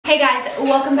Hey guys,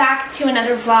 welcome back to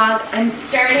another vlog. I'm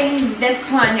starting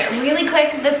this one really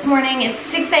quick this morning. It's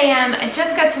 6 a.m. I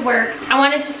just got to work. I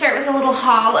wanted to start with a little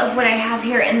haul of what I have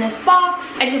here in this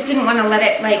box. I just didn't want to let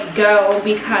it like go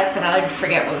because then I would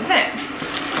forget what was in it.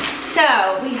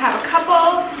 So we have a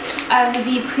couple of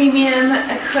the premium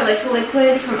acrylic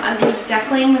liquid from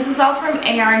Duckling. This is all from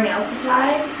AR Nail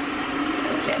Supply.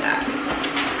 Let's stand up.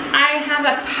 I have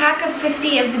a pack of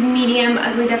 50 of the medium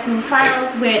Ugly Duckling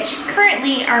files, which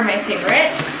currently are my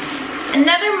favorite.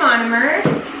 Another monomer,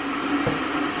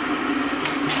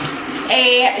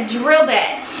 a drill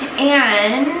bit,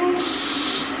 and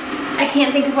I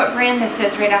can't think of what brand this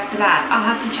is right off the bat. I'll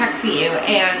have to check for you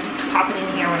and pop it in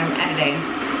here when I'm editing.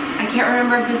 I can't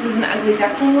remember if this is an Ugly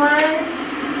Duckling one.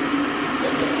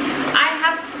 I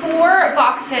have 4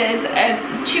 boxes,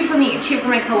 2 for me, 2 for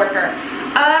my coworker,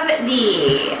 of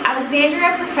the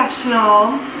Alexandria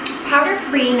Professional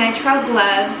powder-free nitrile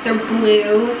gloves. They're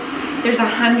blue. There's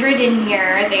 100 in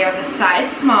here. They are the size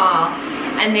small,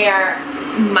 and they are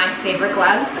my favorite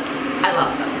gloves. I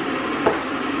love them.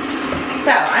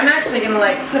 So I'm actually gonna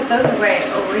like put those away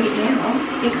right now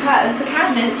because the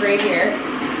cabinet's right here.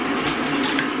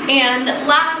 And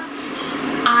last,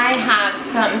 I have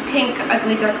some pink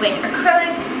Ugly Duckling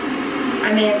acrylic.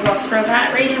 I may as well throw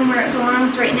that right in where it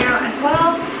belongs right now as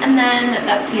well. And then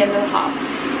that's the end of the haul.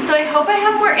 So I hope I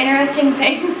have more interesting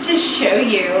things to show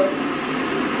you.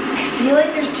 I feel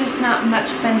like there's just not much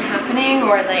been happening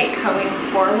or like going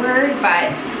forward,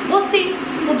 but we'll see.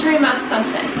 We'll dream up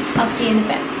something. I'll see you in a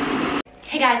bit.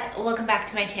 Hey guys, welcome back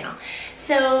to my channel.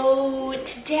 So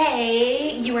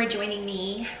today you are joining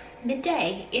me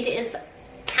midday. It is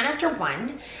 10 after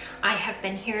 1. I have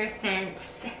been here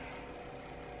since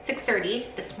 6:30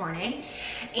 this morning,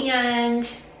 and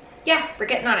yeah, we're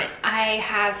getting on it. I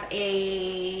have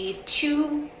a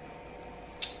 2.5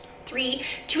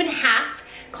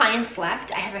 clients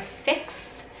left. I have a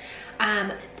fix.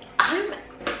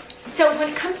 So when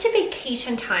it comes to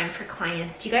vacation time for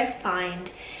clients, do you guys find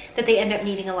that they end up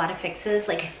needing a lot of fixes?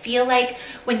 Like, I feel like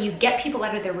when you get people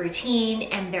out of their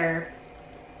routine and they're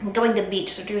going to the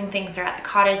beach, they're doing things, they're at the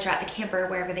cottage, they're at the camper,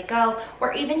 wherever they go,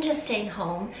 or even just staying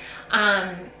home,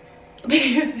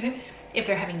 if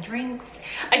they're having drinks,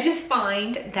 I just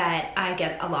find that I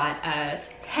get a lot of,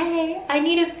 hey, I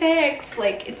need a fix.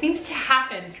 Like, it seems to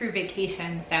happen through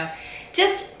vacation. So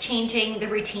just changing the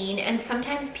routine, and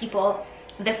sometimes people,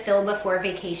 the fill before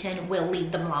vacation will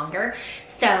leave them longer,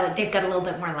 so they've got a little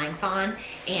bit more length on,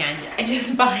 and I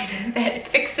just find that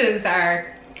fixes are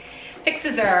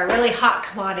a really hot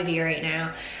commodity right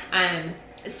now.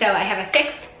 So I have a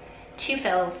fix, 2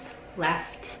 fills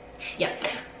left. Yeah,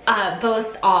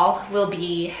 all will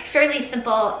be fairly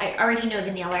simple. I already know the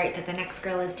nail art that the next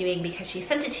girl is doing because she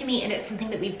sent it to me, and it's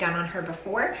something that we've done on her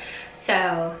before.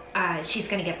 So she's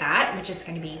gonna get that, which is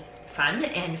gonna be fun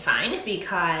and fine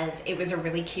because it was a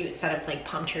really cute set of like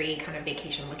palm tree kind of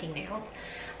vacation looking nails.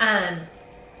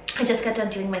 I just got done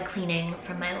doing my cleaning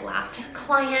from my last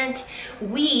client.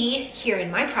 We, here in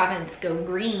my province, go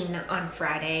green on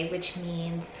Friday, which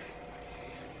means,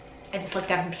 I just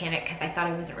looked up in panic because I thought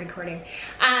I wasn't recording,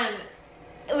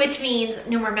 which means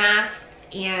no more masks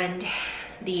and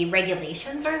the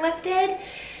regulations are lifted.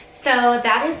 So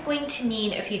that is going to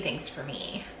mean a few things for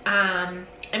me.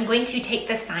 I'm going to take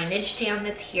the signage down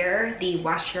that's here, the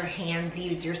wash your hands,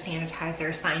 use your sanitizer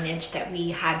signage that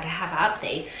we had to have up.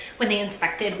 When they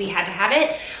inspected, we had to have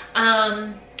it.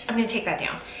 I'm gonna take that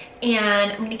down,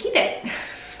 and I'm gonna keep it.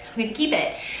 I'm gonna keep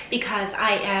it because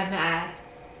I am,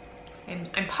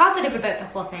 I'm positive about the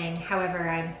whole thing. However,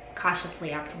 I'm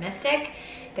cautiously optimistic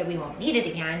that we won't need it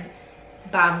again,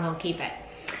 but I'm gonna keep it.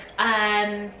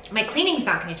 My cleaning's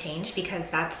not gonna change because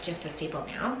that's just a staple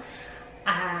now.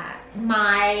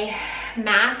 My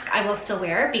mask I will still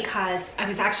wear because I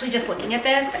was actually just looking at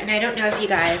this, and I don't know if you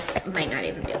guys might not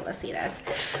even be able to see this,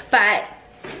 but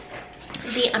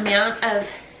the amount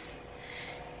of,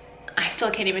 I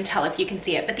still can't even tell if you can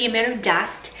see it, but the amount of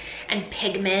dust and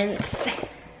pigments,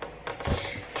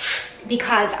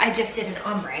 because I just did an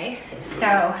ombre,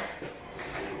 so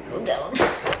hold on.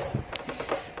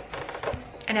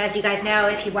 And as you guys know,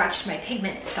 if you watched my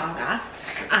pigment saga,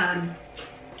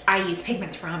 I use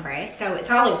pigments for ombre, so it's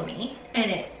all over me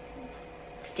and it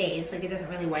stays, like it doesn't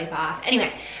really wipe off.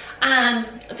 Anyway,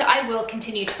 so I will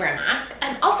continue to wear a mask.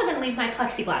 I'm also gonna leave my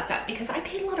plexiglass up because I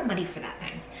paid a lot of money for that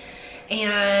thing.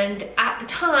 And at the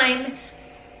time,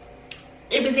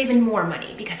 it was even more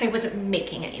money because I wasn't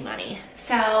making any money.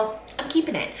 So I'm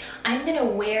keeping it. I'm gonna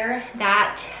wear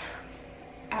that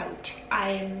out.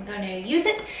 I'm gonna use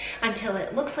it until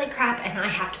it looks like crap and I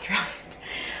have to throw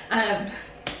it.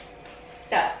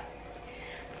 So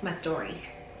that's my story.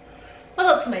 What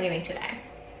else am I doing today?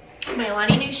 My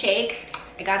Alani Nu shake.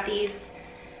 I got these,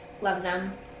 love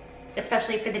them,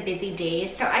 especially for the busy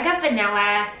days. So I got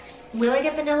vanilla. Will I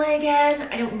get vanilla again?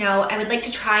 I don't know. I would like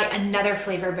to try another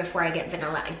flavor before I get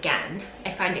vanilla again.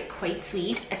 I find it quite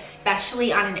sweet,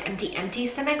 especially on an empty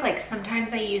stomach. Like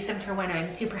sometimes I use them for when I'm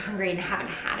super hungry and haven't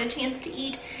had a chance to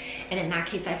eat. And in that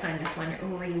case, I find this one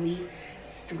really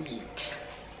sweet.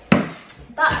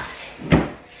 But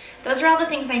those are all the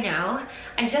things I know.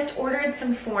 I just ordered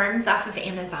some forms off of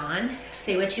Amazon.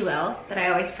 Say what you will, but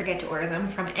I always forget to order them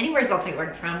from anywhere else I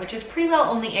ordered from, which is pretty well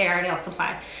only AR Nail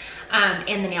Supply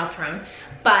and the Nail Throne.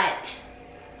 But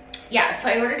yeah, so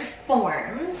I ordered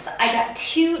forms. I got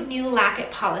 2 new lacquer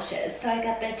polishes. So I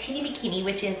got the Teeny Bikini,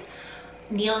 which is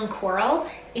Neon Coral,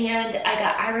 and I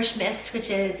got Irish Mist, which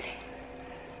is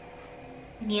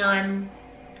Neon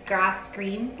Grass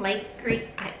Green, light green.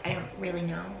 I don't really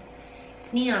know.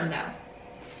 It's neon though.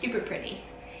 It's super pretty.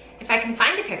 If I can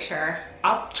find a picture,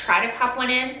 I'll try to pop one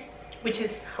in, which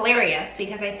is hilarious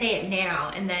because I say it now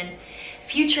and then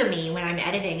future me when I'm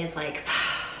editing is like,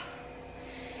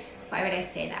 why would I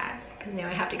say that? Because now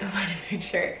I have to go find a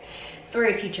picture.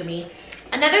 Sorry, future me.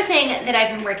 Another thing that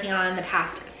I've been working on the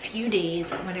past few days,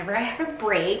 whenever I have a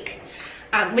break,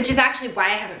 which is actually why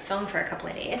I haven't filmed for a couple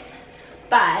of days,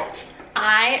 but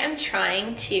I am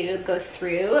trying to go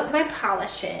through my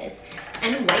polishes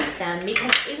and wipe them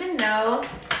because even though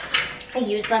I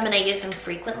use them and I use them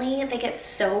frequently, they get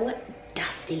so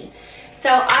dusty. So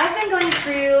I've been going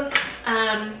through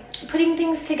putting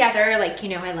things together like, you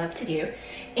know, I love to do.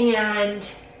 And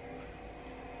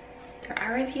there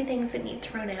are a few things that need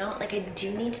thrown out. Like I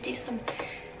do need to do some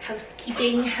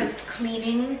housekeeping, house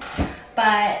cleaning,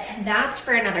 but that's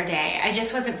for another day. I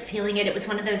just wasn't feeling it. It was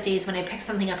one of those days when I picked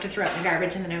something up to throw out in the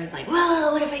garbage and then I was like,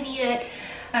 well, what if I need it?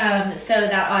 So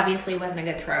that obviously wasn't a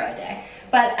good throw out day.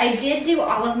 But I did do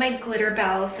all of my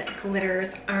Glitterbels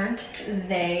glitters. Aren't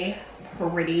they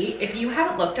pretty? If you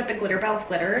haven't looked at the Glitterbels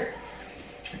glitters,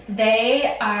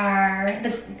 they are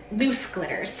the loose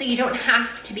glitters. So you don't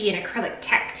have to be an acrylic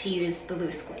tech to use the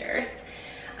loose glitters.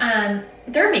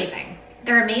 They're amazing.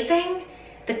 They're amazing.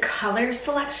 The color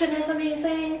selection is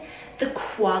amazing. The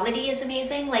quality is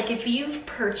amazing. Like if you've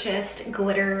purchased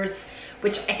glitters,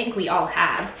 which I think we all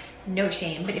have, no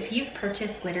shame, but if you've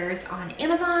purchased glitters on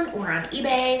Amazon or on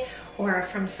eBay or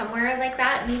from somewhere like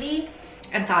that maybe,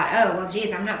 and thought, oh, well,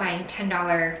 geez, I'm not buying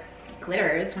 $10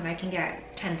 glitters when I can get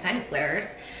 10-cent glitters,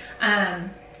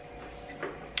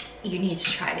 you need to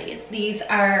try these. These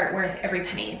are worth every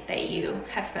penny that you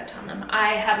have spent on them.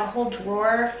 I have a whole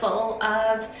drawer full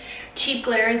of cheap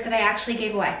glitters that I actually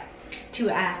gave away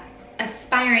to an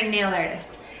aspiring nail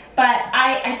artist. But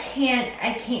I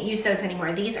can't use those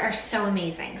anymore. These are so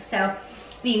amazing. So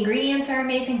the ingredients are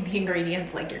amazing. The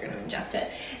ingredients, like you're gonna ingest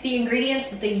it. The ingredients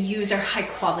that they use are high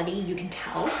quality, you can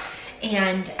tell.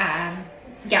 And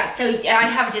yeah, so I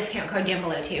have a discount code down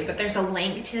below too, but there's a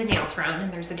link to the Nail Throne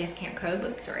and there's a discount code,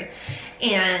 oops, sorry.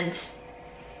 And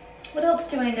what else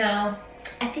do I know?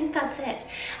 I think that's it.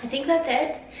 I think that's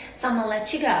it. So I'm gonna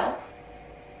let you go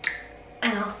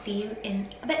and I'll see you in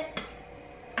a bit.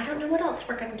 I don't know what else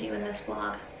we're gonna do in this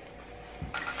vlog.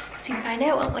 Soon find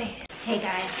out, won't we? Hey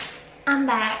guys, I'm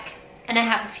back and I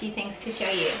have a few things to show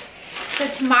you. So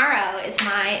tomorrow is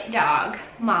my dog,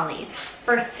 Molly's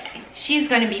birthday. She's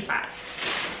gonna be 5.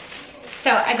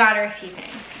 So I got her a few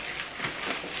things.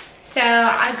 So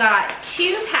I got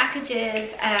 2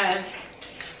 packages of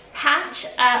Patch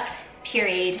Up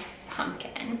pureed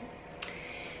pumpkin.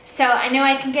 So I know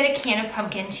I can get a can of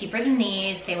pumpkin cheaper than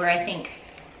these. They were, I think,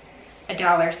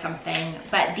 $1 something,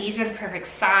 but these are the perfect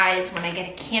size. When I get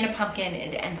a can of pumpkin,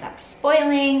 it ends up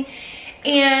spoiling.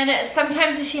 And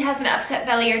sometimes if she has an upset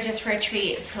belly or just for a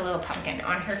treat, put a little pumpkin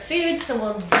on her food. So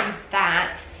we'll do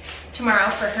that tomorrow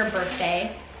for her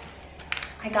birthday.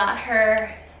 I got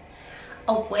her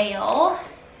a whale,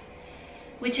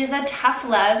 which is a tough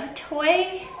love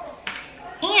toy.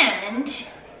 And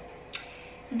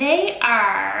they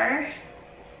are,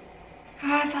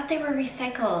 I thought they were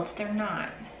recycled. They're not.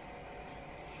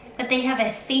 But they have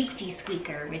a safety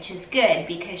squeaker, which is good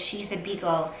because she's a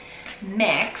beagle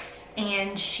mix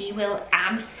and she will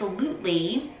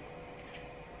absolutely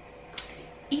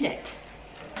eat it.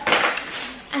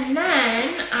 And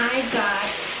then I got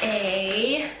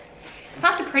a, it's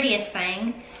not the prettiest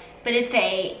thing, but it's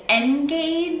a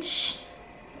N-gauge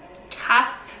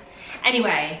tough.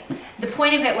 Anyway, the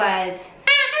point of it was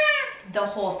the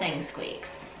whole thing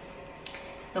squeaks.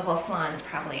 The whole salon's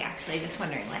probably actually just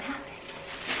wondering what happened.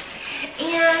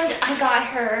 And I got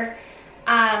her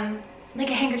like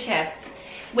a handkerchief,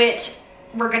 which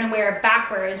we're gonna wear it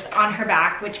backwards on her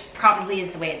back, which probably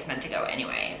is the way it's meant to go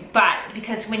anyway. But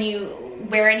because when you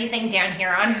wear anything down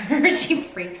here on her, she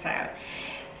freaks out.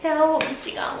 So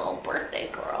she got a little birthday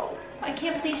girl. I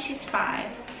can't believe she's 5.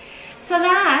 So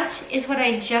that is what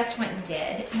I just went and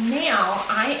did. Now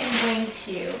I am going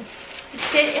to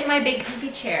sit in my big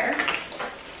comfy chair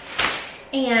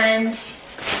and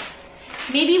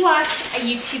maybe watch a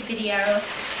YouTube video,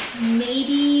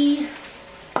 maybe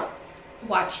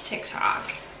watch TikTok,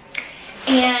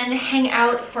 and hang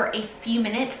out for a few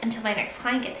minutes until my next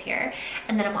client gets here.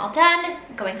 And then I'm all done,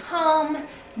 going home,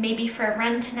 maybe for a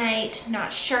run tonight,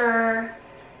 not sure.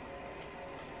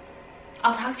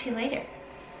 I'll talk to you later.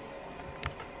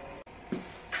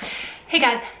 Hey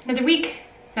guys, another week,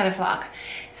 another vlog.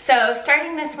 So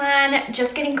starting this one,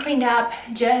 just getting cleaned up,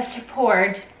 just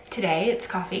poured today, it's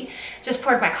coffee. Just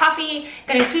poured my coffee,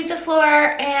 gonna sweep the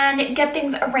floor and get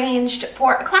things arranged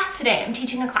for a class today. I'm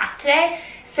teaching a class today.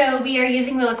 So we are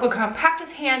using the liquid chrome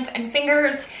practice hands and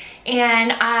fingers,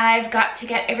 and I've got to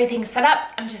get everything set up.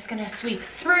 I'm just gonna sweep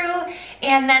through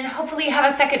and then hopefully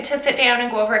have a second to sit down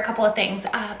and go over a couple of things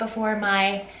before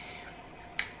my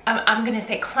I'm gonna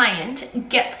say client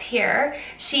gets here.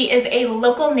 She is a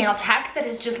local nail tech that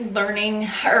is just learning,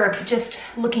 or just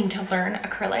looking to learn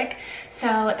acrylic. So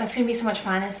that's gonna be so much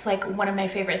fun. It's like one of my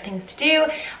favorite things to do.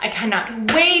 I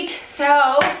cannot wait.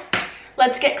 So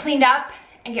let's get cleaned up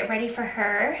and get ready for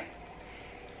her.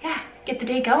 Yeah, get the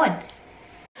day going.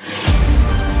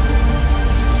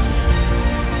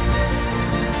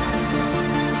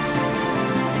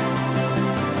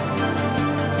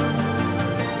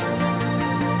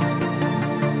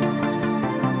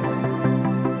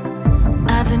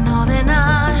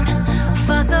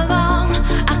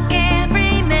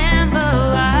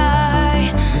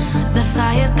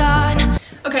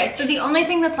 Okay, so the only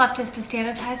thing that's left is to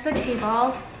sanitize the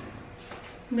table,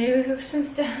 move some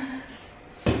stuff.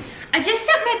 I just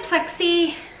set my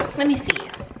plexi, let me see.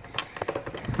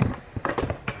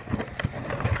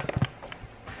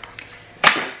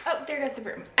 Oh, there goes the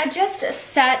broom. I just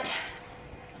set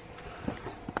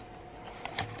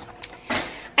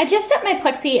my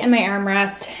plexi and my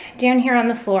armrest down here on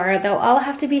the floor. They'll all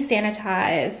have to be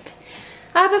sanitized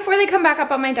before they come back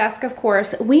up on my desk, of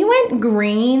course. We went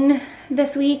green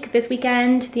this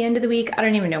weekend, the end of the week, I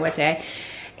don't even know what day.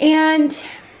 And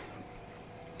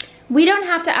we don't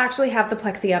have to actually have the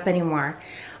plexi up anymore.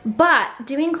 But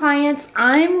doing clients,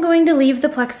 I'm going to leave the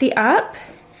plexi up.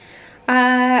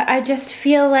 I just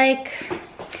feel like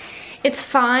it's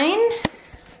fine.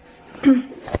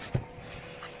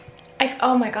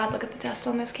 Oh my God, look at the dust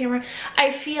on this camera.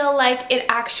 I feel like it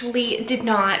actually did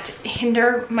not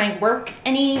hinder my work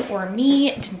any, or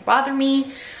me, it didn't bother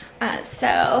me. So,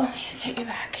 let me just take you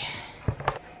back.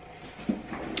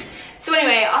 So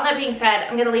anyway, all that being said,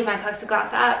 I'm gonna leave my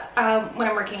plexiglass up when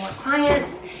I'm working with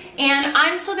clients. And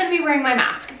I'm still gonna be wearing my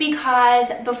mask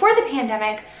because before the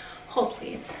pandemic, hold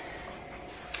please,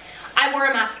 I wore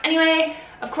a mask anyway.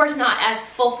 Of course not as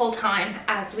full time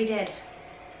as we did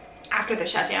after the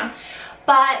shutdown,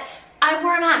 but I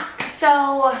wore a mask,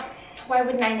 so why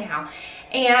wouldn't I now?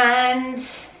 And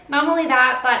not only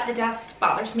that, but the dust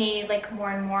bothers me like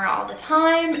more and more all the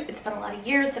time. It's been a lot of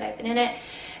years that I've been in it,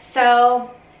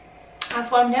 so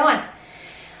that's what I'm doing.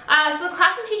 So the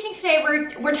class I'm teaching today,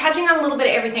 we're touching on a little bit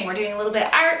of everything. We're doing a little bit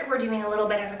of art, we're doing a little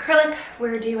bit of acrylic,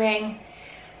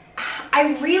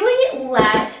 I really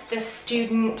let the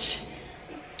student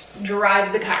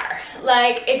drive the car.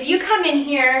 Like if you come in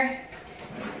here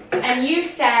and you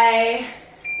say,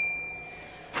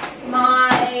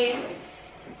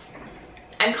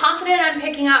 I'm confident I'm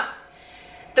picking up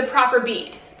the proper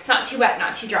bead. It's not too wet,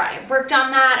 not too dry. I've worked on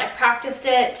that, I've practiced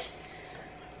it.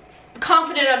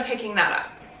 Confident I'm picking that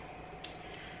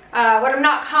up. What I'm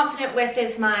not confident with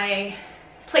is my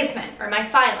placement or my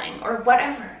filing or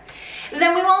whatever.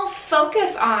 Then we won't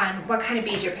focus on what kind of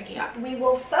bead you're picking up. We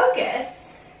will focus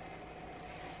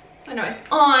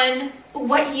on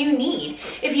what you need.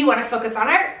 If you want to focus on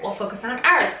art, we'll focus on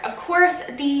art. Of course,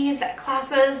 these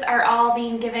classes are all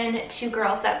being given to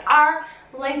girls that are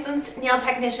licensed nail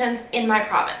technicians in my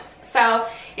province. So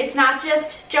it's not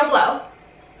just Joe Blow.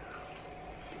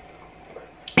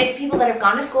 It's people that have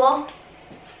gone to school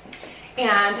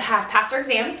and have passed their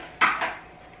exams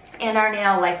and are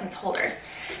now license holders.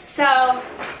 So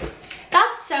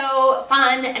that's so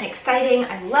fun and exciting.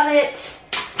 I love it.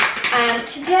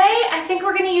 Today, I think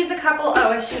we're gonna use a couple,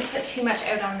 I shouldn't put too much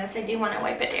out on this. I do want to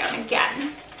wipe it down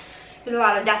again. There's a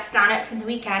lot of dust on it from the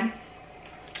weekend.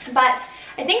 But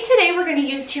I think today we're gonna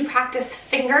use to practice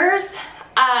fingers.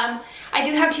 I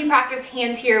do have 2 practice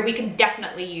hands here. We can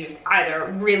definitely use either,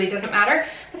 really doesn't matter.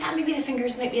 I thought maybe the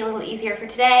fingers might be a little easier for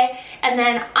today. And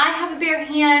then I have a bare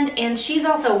hand and she's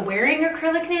also wearing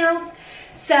acrylic nails.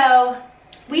 So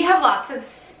we have lots of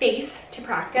space to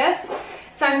practice.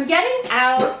 So I'm getting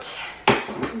out,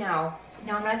 no,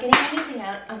 I'm not getting anything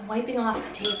out. I'm wiping off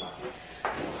the table.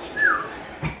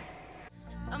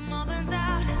 I'm up and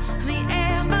out, the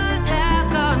embers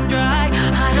have gone dry.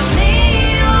 I don't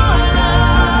need your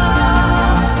love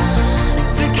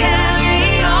to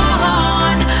carry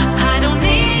on. I don't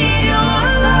need your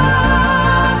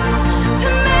love to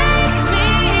make me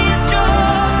strong.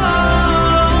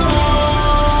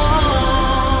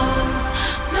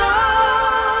 No,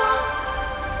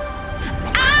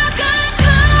 I've got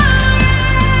courage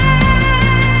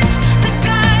to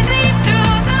guide me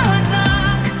through the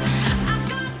dark.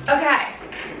 Okay,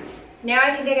 now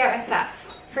I can dig out my stuff.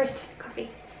 First, coffee.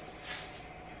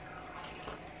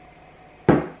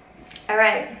 All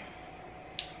right,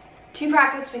 2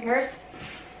 practice fingers.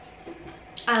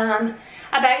 A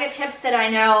bag of tips that I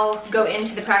know go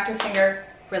into the practice finger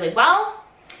really well.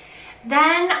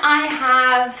 Then I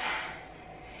have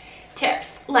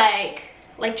tips like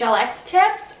Gel X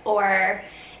tips or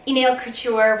E-Nail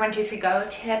Couture 1, 2, 3 Go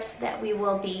tips that we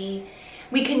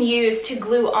can use to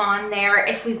glue on there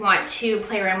if we want to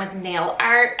play around with nail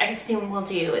art. I assume we'll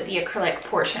do the acrylic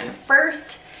portion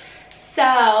first.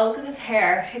 So look at this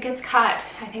hair. It gets cut,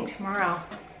 I think, tomorrow.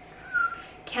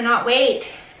 Cannot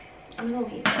wait. I'm gonna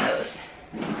leave those.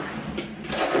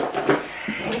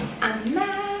 It's a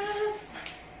mess.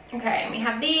 Okay, we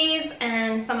have these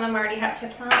and some of them already have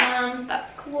tips on them.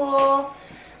 That's cool.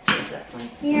 Leave this one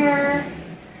here.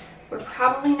 We're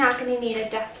probably not going to need a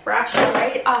dust brush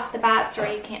right off the bat.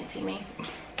 Sorry, you can't see me.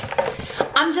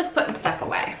 I'm just putting stuff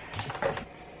away.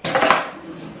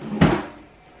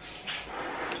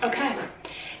 Okay.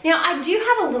 Now, I do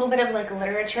have a little bit of like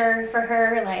literature for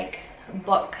her, like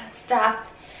book stuff,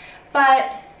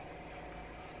 but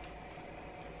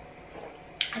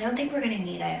I don't think we're going to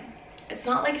need it. It's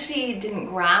not like she didn't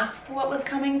grasp what was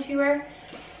coming to her.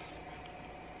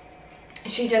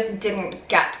 She just didn't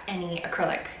get any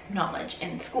acrylic knowledge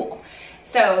in school.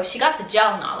 So she got the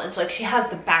gel knowledge, like she has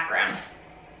the background.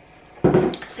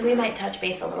 So we might touch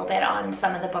base a little bit on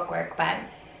some of the bookwork, but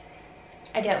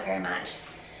I doubt very much.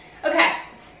 Okay,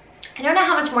 I don't know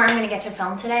how much more I'm gonna get to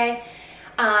film today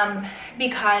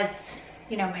because,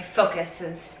 you know, my focus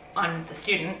is on the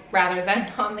student rather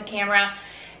than on the camera.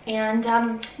 And,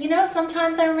 you know,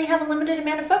 sometimes I only have a limited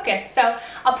amount of focus. So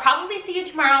I'll probably see you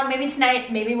tomorrow, maybe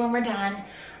tonight, maybe when we're done.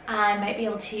 I might be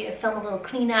able to film a little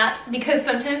cleanup because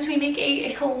sometimes we make a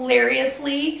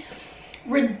hilariously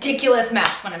ridiculous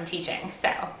mess when I'm teaching.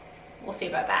 So we'll see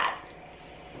about that.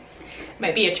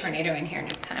 Might be a tornado in here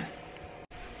next time.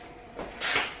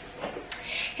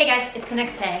 Hey guys, it's the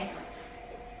next day.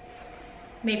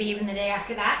 Maybe even the day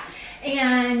after that.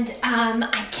 And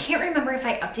I can't remember if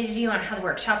I updated you on how the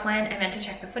workshop went. I meant to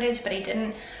check the footage, but I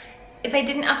didn't. If I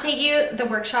didn't update you, the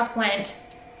workshop went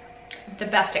the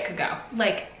best it could go.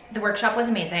 Like, the workshop was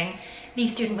amazing. The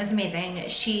student was amazing.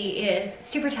 She is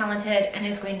super talented and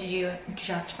is going to do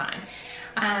just fine.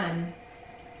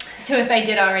 So if I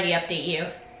did already update you,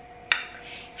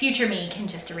 future me can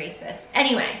just erase this.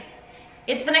 Anyway,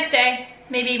 it's the next day,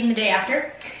 maybe even the day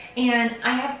after. And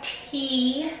I have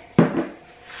tea.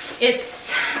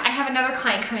 I have another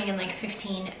client coming in like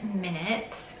 15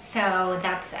 minutes. So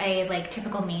that's a like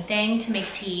typical me thing, to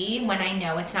make tea when I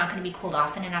know it's not going to be cooled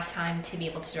off in enough time to be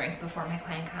able to drink before my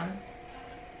client comes.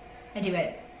 I do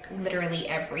it literally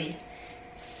every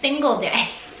single day,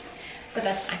 but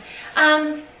that's fine.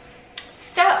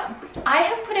 So I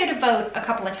have put out a vote a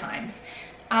couple of times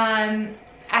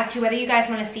as to whether you guys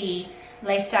want to see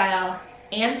lifestyle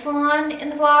and salon in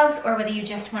the vlogs, or whether you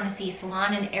just want to see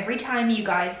salon. And every time you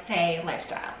guys say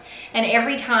lifestyle, and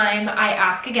every time I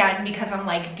ask again because I'm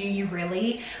like, do you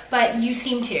really? But you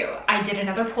seem to. I did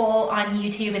another poll on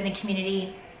YouTube in the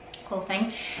community whole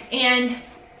thing, and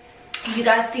you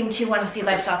guys seem to want to see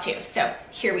lifestyle too. So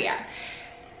here we are.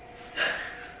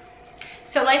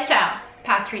 So lifestyle,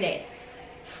 past 3 days.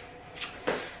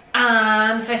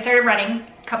 So I started running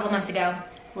a couple of months ago.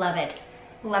 Love it.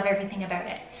 Love everything about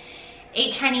it.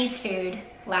 Ate Chinese food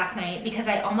last night because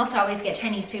I almost always get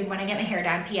Chinese food when I get my hair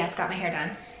done. P.S. got my hair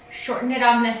done. Shortened it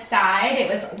on this side.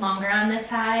 It was longer on this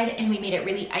side, and we made it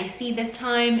really icy this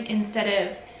time instead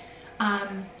of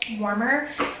warmer.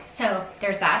 So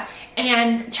there's that.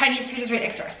 And Chinese food is right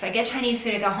next door. So I get Chinese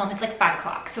food, I go home, it's like 5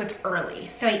 o'clock, so it's early.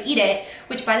 So I eat it,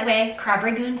 which by the way, crab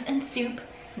rangoons and soup,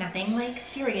 nothing like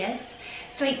serious.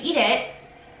 So I eat it,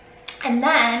 and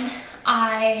then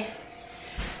I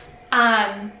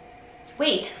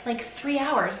wait like 3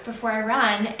 hours before I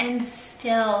run, and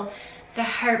still the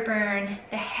heartburn,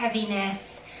 the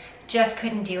heaviness, just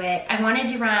couldn't do it. I wanted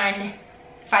to run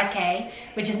 5K,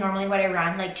 which is normally what I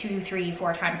run like 2, 3,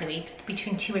 4 times a week,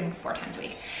 between 2 and 4 times a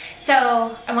week.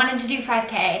 So I wanted to do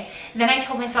 5K. Then I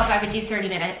told myself I would do 30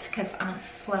 minutes because I'm a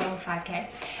slow 5K.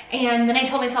 And then I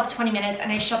told myself 20 minutes,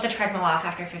 and I shut the treadmill off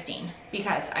after 15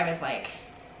 because I was like,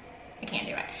 I can't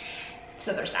do it.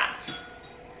 So there's that.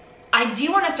 I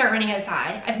do want to start running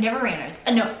outside. I've never ran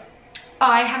outside. No,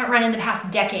 I haven't run in the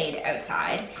past decade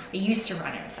outside. I used to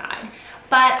run outside.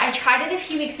 But I tried it a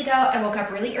few weeks ago. I woke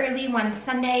up really early one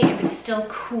Sunday. It was still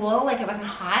cool, like it wasn't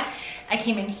hot. I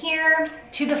came in here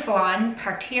to the salon,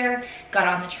 parked here, got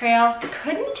on the trail,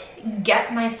 couldn't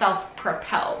get myself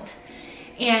propelled.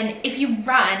 And if you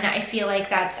run, I feel like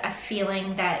that's a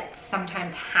feeling that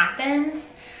sometimes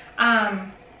happens.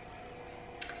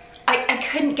 I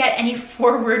couldn't get any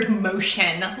forward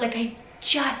motion. Like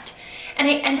and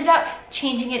I ended up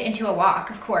changing it into a walk,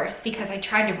 of course, because I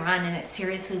tried to run and it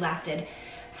seriously lasted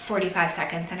 45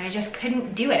 seconds and I just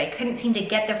couldn't do it. I couldn't seem to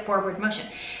get the forward motion.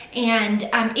 And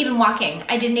even walking,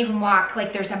 I didn't even walk.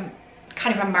 Like there's a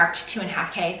kind of a marked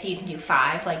 2.5K, so you can do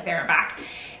 5, like there and back.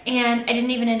 And I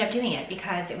didn't even end up doing it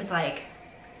because it was like,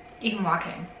 even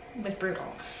walking was brutal.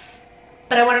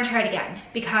 But I want to try it again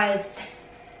because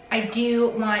I do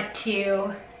want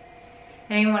to,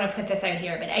 I don't even want to put this out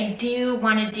here, but I do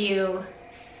want to do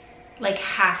like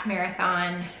half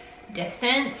marathon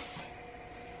distance.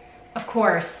 Of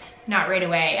course, not right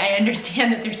away. I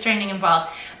understand that there's training involved,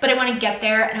 but I want to get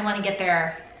there, and I want to get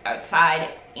there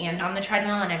outside and on the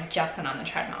treadmill, and I've just been on the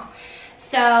treadmill.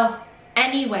 So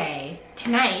anyway,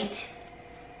 tonight,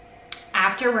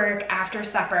 after work, after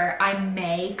supper, I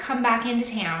may come back into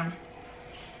town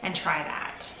and try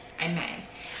that. I may.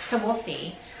 So we'll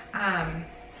see. I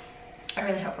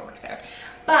really hope it works out.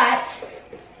 But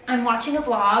I'm watching a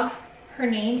vlog. Her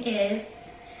name is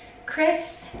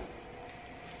Chris,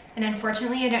 and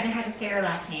unfortunately I don't know how to say her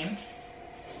last name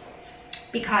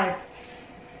because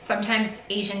sometimes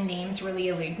Asian names really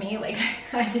elude me. Like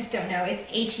I just don't know. It's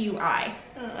H-U-I.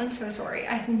 I'm so sorry.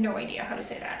 I have no idea how to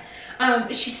say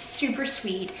that. She's super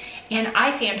sweet, and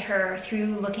I found her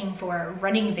through looking for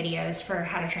running videos for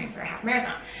how to train for a half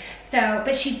marathon. So,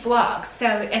 but she vlogs. So,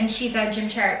 and she's a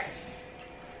Gymshark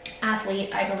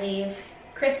athlete, I believe.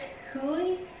 Chris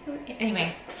Hooley?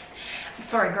 Anyway,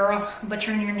 sorry girl,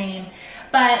 butchering your name.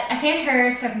 But I found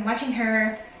her, so I've been watching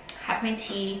her, have my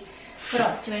tea. What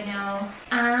else do I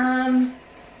know?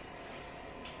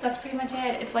 That's pretty much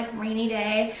it. It's like rainy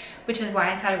day, which is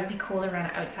why I thought it would be cool to run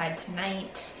outside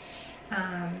tonight.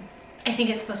 I think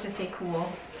it's supposed to stay cool.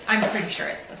 I'm pretty sure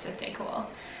it's supposed to stay cool.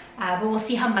 But we'll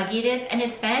see how muggy it is.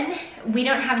 And we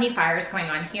don't have any fires going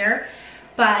on here,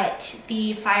 but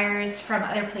the fires from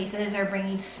other places are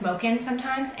bringing smoke in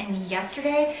sometimes. And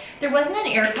yesterday, there wasn't an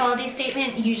air quality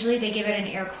statement. Usually they give it an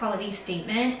air quality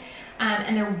statement,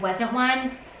 and there wasn't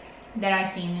one that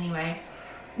I've seen anyway.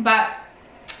 But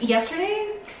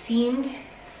yesterday seemed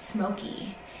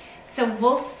smoky. So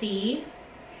we'll see.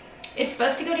 It's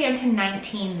supposed to go down to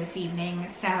 19 this evening,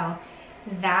 so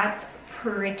that's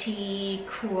pretty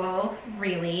cool,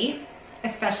 really,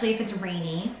 especially if it's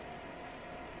rainy.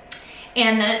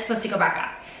 And then it's supposed to go back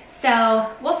up.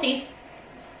 So we'll see.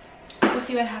 We'll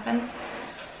see what happens.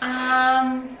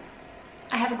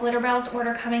 I have a Glitterbels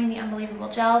order coming, the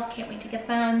unbelievable gels. Can't wait to get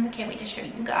them. Can't wait to show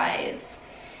you guys.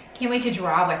 Can't wait to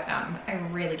draw with them. I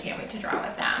really can't wait to draw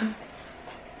with them.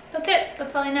 That's it.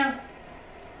 That's all I know.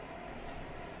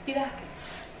 Be back.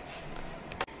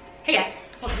 Hey guys,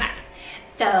 welcome back.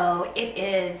 So it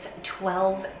is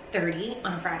 12:30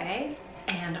 on a Friday,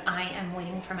 and I am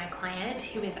waiting for my client,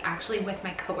 who is actually with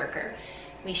my coworker.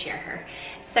 We share her.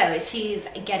 So she's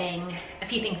getting a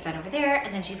few things done over there,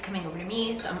 and then she's coming over to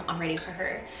me, so I'm all ready for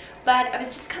her. But I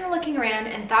was just kind of looking around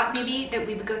and thought maybe that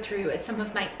we would go through some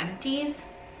of my empties.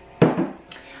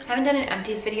 I haven't done an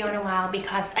empties video in a while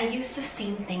because I use the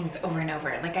same things over and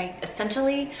over. Like I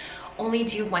essentially only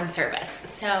do one service.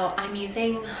 So I'm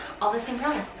using all the same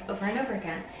products over and over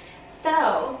again.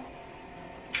 So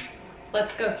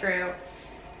let's go through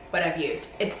what I've used.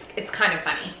 It's kind of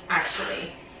funny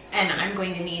actually. And I'm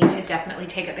going to need to definitely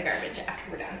take out the garbage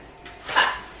after we're done.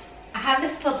 But I have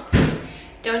this little,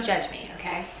 don't judge me,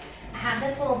 okay? I have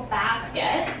this little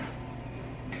basket.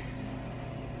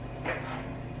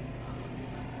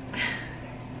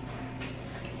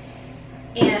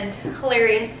 And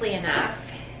hilariously enough,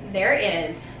 there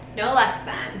is no less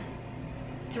than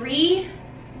 3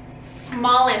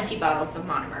 small empty bottles of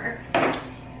monomer,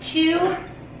 2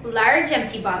 large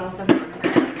empty bottles of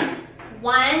monomer,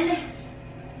 1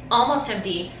 almost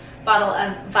empty bottle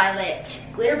of Violet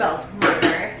Glitterbels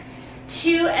monomer,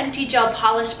 2 empty gel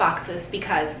polish boxes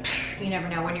because you never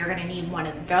know when you're gonna need one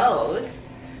of those.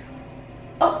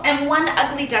 Oh, and 1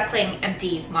 Ugly Duckling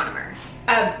empty monomer.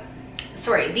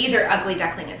 Sorry, these are Ugly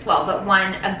Duckling as well, but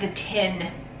 1 of the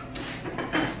tin.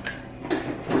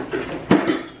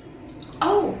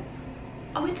 Oh,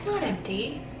 it's not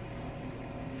empty.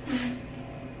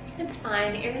 It's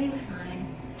fine, everything's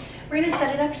fine. We're gonna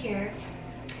set it up here.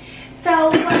 So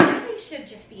what really should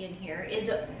just be in here is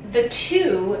the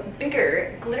 2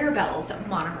 bigger Glitterbels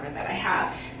monomer that I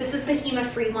have. This is the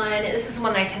HEMA-free one. This is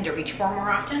one I tend to reach for more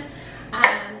often.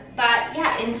 But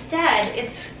yeah, instead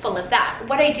it's full of that.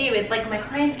 What I do is, like, my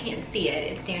clients can't see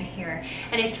it, it's down here,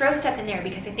 and I throw stuff in there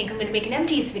because I think I'm gonna make an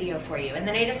empties video for you, and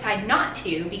then I decide not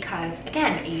to because,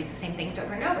 again, I use the same things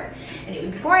over and over, and it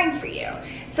would be boring for you.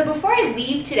 So before I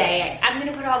leave today, I'm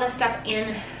gonna put all this stuff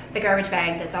in the garbage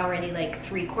bag that's already like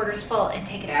 3/4 full and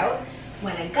take it out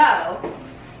when I go.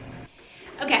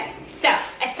 Okay, so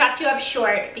I stopped you up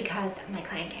short because my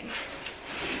client came.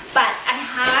 But I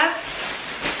have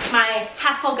my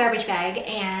half full garbage bag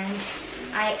and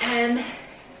I am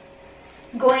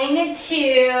going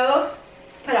to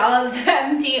put all of the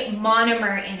empty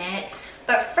monomer in it.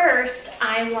 But first,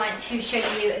 I want to show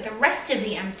you the rest of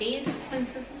the empties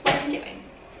since this is what I'm doing.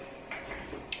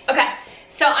 Okay,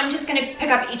 so I'm just gonna pick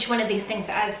up each one of these things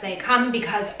as they come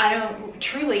because I don't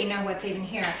truly know what's even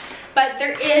here. But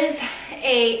there is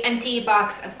a empty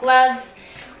box of gloves.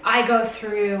 I go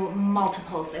through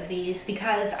multiples of these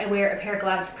because I wear a pair of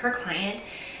gloves per client.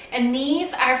 And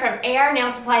these are from AR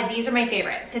Nail Supply. These are my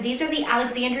favorites. So these are the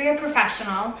Alexandria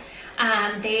Professional.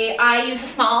 I use a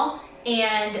small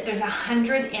and there's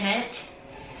 100 in it.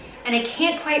 And I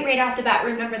can't quite right off the bat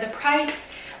remember the price,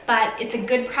 but it's a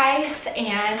good price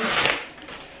and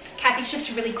Kathy ships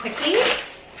really quickly.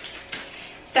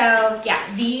 So yeah,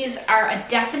 these are a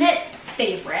definite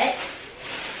favorite.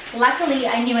 Luckily,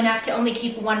 I knew enough to only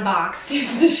keep 1 box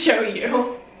just to show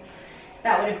you.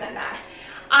 That would have been bad.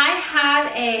 I have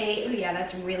a, oh yeah,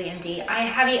 that's really empty. I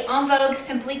have a En Vogue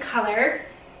Simply Color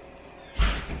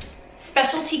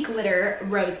Specialty Glitter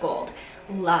Rose Gold.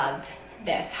 Love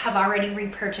this. Have already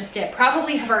repurchased it.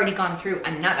 Probably have already gone through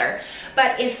another.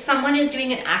 But if someone is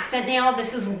doing an accent nail,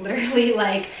 this is literally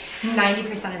like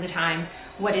 90% of the time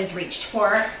what is reached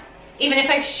for. Even if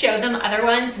I show them other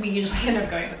ones, we usually end up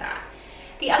going with that.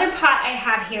 The other pot I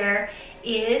have here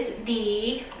is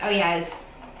the, oh yeah, it's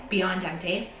beyond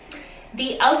empty.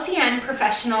 The LCN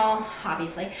Professional,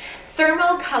 obviously,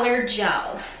 Thermal Color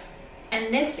Gel.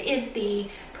 And this is the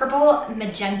Purple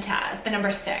Magenta, the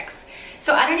number 6.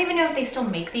 So I don't even know if they still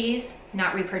make these.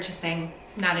 Not repurchasing,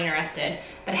 not interested.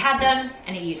 But I had them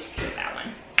and I used that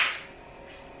one.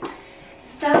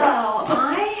 So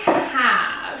I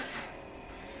have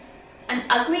an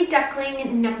Ugly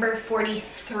Duckling number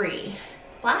 43.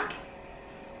 Black?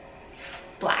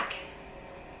 Black.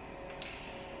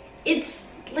 It's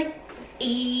like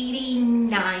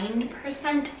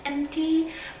 89%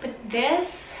 empty, but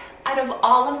this, out of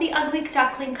all of the Ugly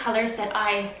Duckling colors that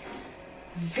I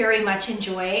very much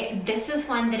enjoy, this is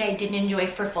one that I didn't enjoy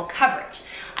for full coverage.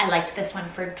 I liked this one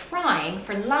for drawing,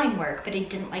 for line work, but I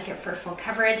didn't like it for full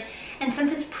coverage. And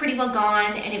since it's pretty well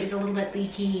gone and it was a little bit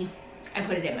leaky, I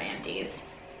put it in my empties.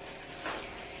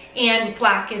 And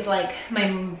black is like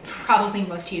my probably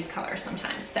most used color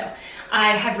sometimes. So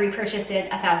I have repurchased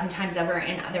it 1,000 times over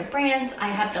in other brands. I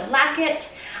have the Lack It,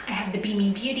 I have the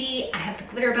Beaming Beauty, I have the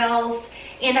Glitterbels,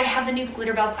 and I have the new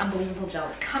Glitterbels Unbelievable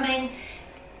Gels coming.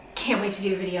 Can't wait to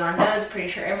do a video on those. Pretty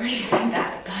sure everybody's seen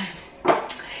that, but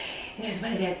it is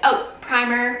what it is. Oh,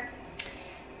 primer,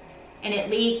 and it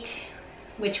leaked,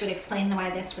 which would explain why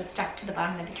this was stuck to the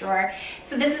bottom of the drawer.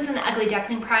 So this is an Ugly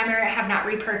Duckling primer. I have not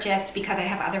repurchased because I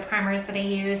have other primers that I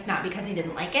use, not because I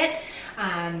didn't like it.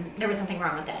 There was something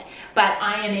wrong with it. But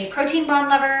I am a protein bond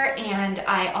lover, and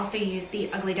I also use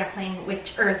the Ugly Duckling,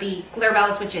 or the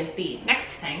Glitterbels, which is the next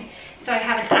thing. So I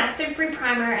have an acid-free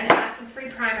primer, and a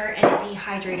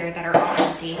dehydrator that are all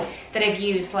empty that I've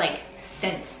used like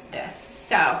since this.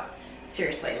 So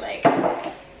seriously, like,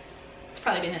 it's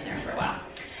probably been in there for a while.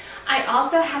 I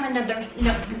also have a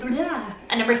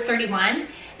number 31,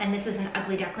 and this is an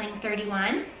Ugly Duckling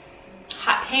 31.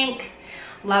 Hot pink,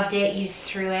 loved it, used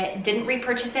through it. Didn't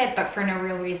repurchase it, but for no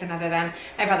real reason other than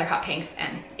I have other hot pinks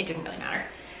and it didn't really matter.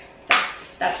 So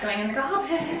that's going in the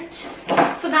garbage.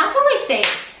 So that's all I saved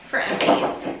for empties.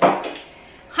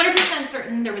 100%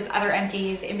 certain there was other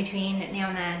empties in between now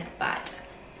and then, but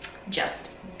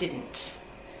just didn't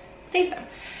save them.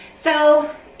 So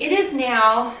it is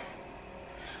now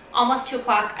almost 2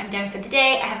 o'clock. I'm done for the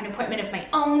day. I have an appointment of my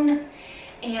own,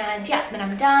 And yeah, then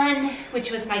I'm done,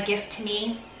 which was my gift to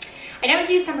me. I don't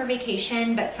do summer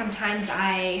vacation, but sometimes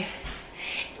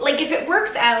like if it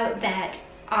works out that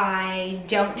I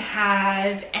don't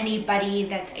have anybody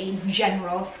that's a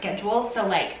general schedule, so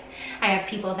like I have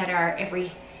people that are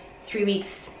every 3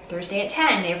 weeks Thursday at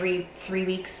 10, every 3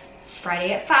 weeks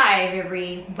Friday at 5,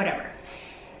 every whatever.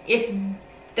 If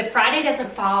the Friday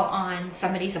doesn't fall on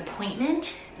somebody's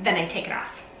appointment, then I take it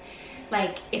off.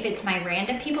 Like if it's my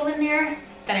random people in there,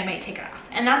 then I might take it off.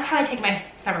 And that's how I take my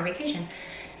summer vacation.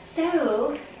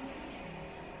 So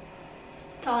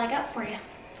that's all I got for you.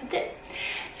 That's it.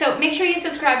 So make sure you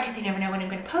subscribe because you never know when I'm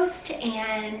going to post.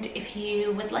 And if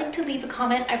you would like to leave a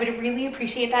comment, I would really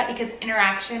appreciate that because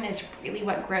interaction is really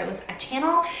what grows a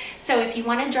channel. So if you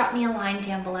want to drop me a line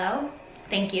down below,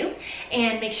 thank you.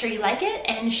 And make sure you like it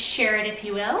and share it if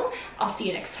you will. I'll see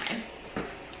you next time.